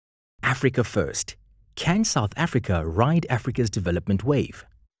Africa First. Can South Africa ride Africa's development wave?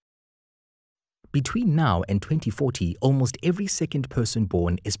 Between now and 2040, almost every second person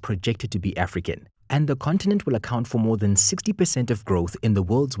born is projected to be African, and the continent will account for more than 60% of growth in the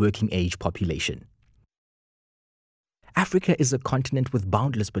world's working age population. Africa is a continent with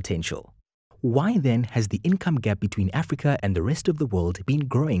boundless potential. Why then has the income gap between Africa and the rest of the world been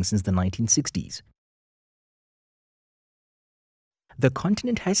growing since the 1960s? The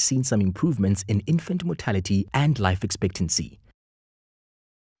continent has seen some improvements in infant mortality and life expectancy.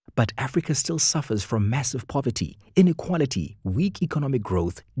 But Africa still suffers from massive poverty, inequality, weak economic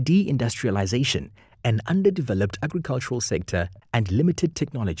growth, deindustrialization, an underdeveloped agricultural sector, and limited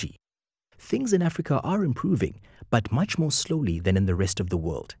technology. Things in Africa are improving, but much more slowly than in the rest of the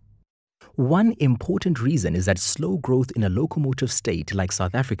world. One important reason is that slow growth in a locomotive state like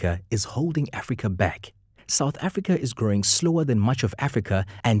South Africa is holding Africa back. South Africa is growing slower than much of Africa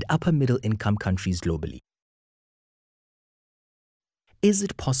and upper middle income countries globally. Is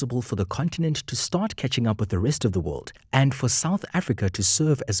it possible for the continent to start catching up with the rest of the world and for South Africa to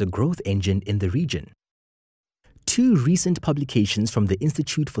serve as a growth engine in the region? Two recent publications from the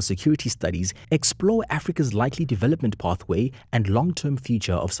Institute for Security Studies explore Africa's likely development pathway and long-term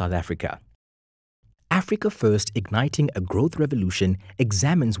future of South Africa. Africa First, Igniting a Growth Revolution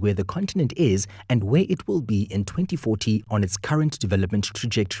examines where the continent is and where it will be in 2040 on its current development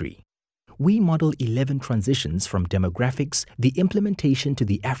trajectory. We model 11 transitions from demographics, the implementation to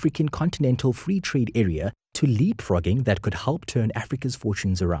the African Continental Free Trade Area, to leapfrogging that could help turn Africa's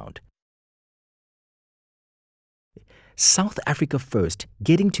fortunes around. South Africa First,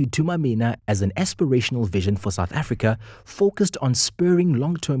 Getting to Tumamina as an aspirational vision for South Africa, focused on spurring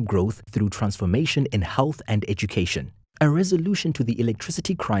long-term growth through transformation in health and education, a resolution to the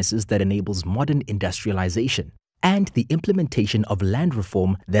electricity crisis that enables modern industrialization, and the implementation of land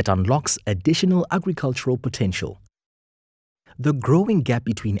reform that unlocks additional agricultural potential. The growing gap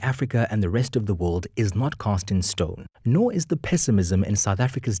between Africa and the rest of the world is not cast in stone, nor is the pessimism in South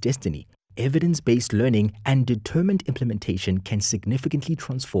Africa's destiny. Evidence-based learning and determined implementation can significantly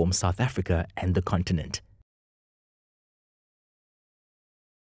transform South Africa and the continent.